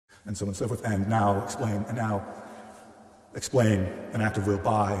and so on and so forth, and now explain an act of will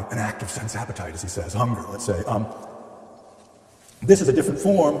by an act of sense appetite, as he says, hunger, let's say. This is a different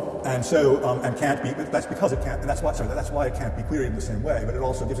form, and so and can't be. That's because it can't. And that's why it can't be queried in the same way. But it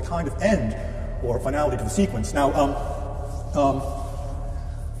also gives a kind of end or finality to the sequence. Now,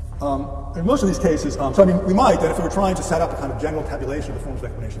 in most of these cases, so I mean, we might, that if we were trying to set up a kind of general tabulation of the forms of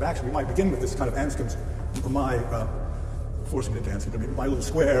explanation of action, we might begin with this kind of Anscombe's, forcing it to Anscombe, I mean, my little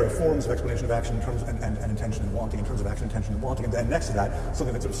square of forms of explanation of action in terms and intention and wanting, in terms of action, intention, and wanting, and then next to that,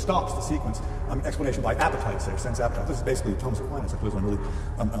 something that sort of stops the sequence, explanation by appetite, say, sense appetite. This is basically Thompson Aquinas, I suppose, I'm really,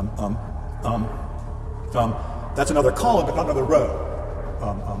 that's another column, but not another row.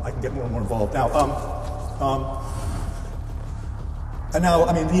 I can get more and more involved. Now, and now,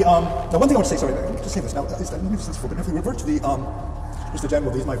 I mean, the one thing I want to say, sorry, let me just say this now, is that, but if we revert to the, just the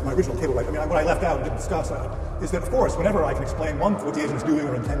general, my original table, right? I mean, what I left out and didn't discuss is that, of course, whenever I can explain what the agent is doing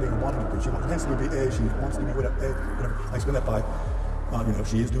or intending or wanting to do, she intends to be A, she wants to be whatever, I explain that by,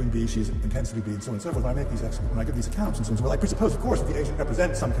 she is doing B, she intends to do B, and so on and so forth. When I make these, when I give these accounts and so on, so well, I presuppose, of course, that the agent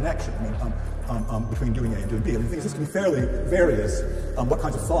represents some connection, between doing A and doing B. I mean, the thing is, this can be fairly various, what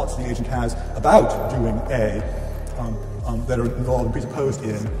kinds of thoughts the agent has about doing A, that are involved and presupposed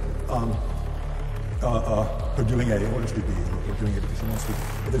in, her doing A in order to do B, or doing A because she wants to.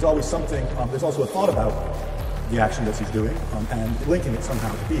 But there's always something, there's also a thought about the action that she's doing, and linking it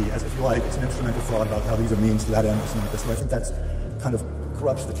somehow to B, as if you like, it's an instrumental thought about how these are means to that end, or something like this. So I think that's kind of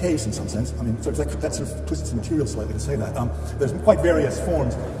corrupts the case in some sense. I mean, so that sort of twists the material slightly to say that. There's quite various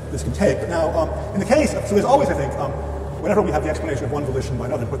forms this can take. But now, in the case, so there's always, I think, whenever we have the explanation of one volition by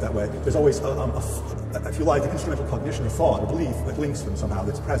another, put that way, there's always, if you like, an instrumental cognition of thought or belief that links them somehow,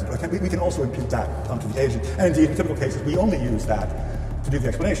 that's present. We can also impute that to the agent. And indeed, in typical cases, we only use that to do the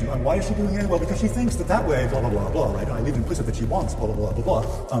explanation. And why is she doing it? Well, because she thinks that way, blah, blah, blah, blah, right? And I leave it implicit that she wants, blah, blah, blah, blah, blah,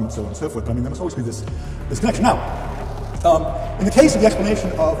 so on and so forth. But I mean, there must always be this connection. Now, in the case of the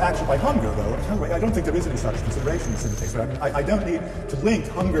explanation of action by hunger, though, I don't think there is any such consideration in the case. But I mean, I don't need to link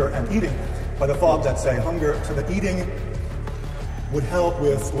hunger and eating by the thought that, say, hunger, so that eating would help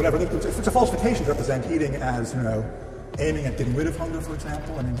with whatever. If it's a falsification to represent eating as, aiming at getting rid of hunger, for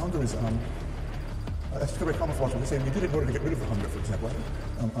example. I mean, hunger is, that's a very common philosophy. They say we did it in order to get rid of the hunger, for example.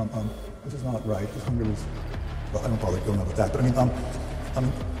 This is not right, because hunger is, well, I don't bother going on with that, but I mean,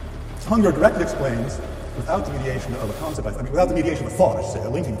 hunger directly explains, without the mediation of a concept, I mean, without the mediation of a thought, I should say, a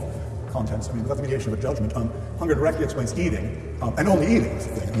linking contents, I mean, without the mediation of a judgment, hunger directly explains eating, and only eating is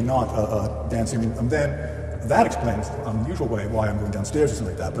the thing, I mean, not dancing, and then that explains, in the usual way, why I'm going downstairs or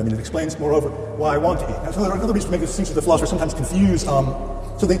something like that. But I mean, it explains, moreover, why I want to eat. Now, so there are other reasons to make the distinctions that philosophers sometimes confuse.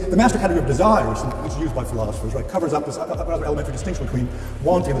 So the master category of desires, which is used by philosophers, right, covers up this rather elementary distinction between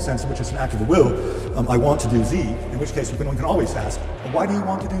wanting in the sense in which it's an act of the will. I want to do Z, in which case one can always ask, well, why do you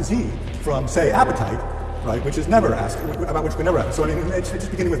want to do Z? From, say, appetite, right, which is never asked, about which we never ask. So I mean, it's just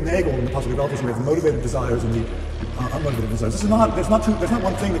beginning with Nagel and the possible developers, we have the motivated desires and the unmotivated desires. There's not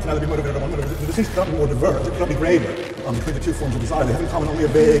one thing that can either be motivated or unmotivated. The distinction cannot be more diverse, it cannot be greater between the two forms of desire. They have in common only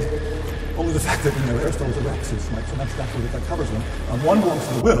only the fact that, Aristotle's Alexis, right, so that's what that covers them. One belongs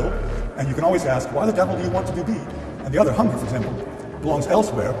to the will, and you can always ask, why the devil do you want to do B? And the other, hunger, for example, belongs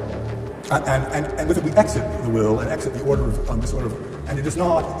elsewhere, and with it we exit the will and exit the order of this order of, and it is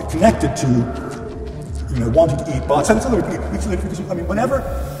not connected to wanting to eat, but so that's another. I mean, whenever,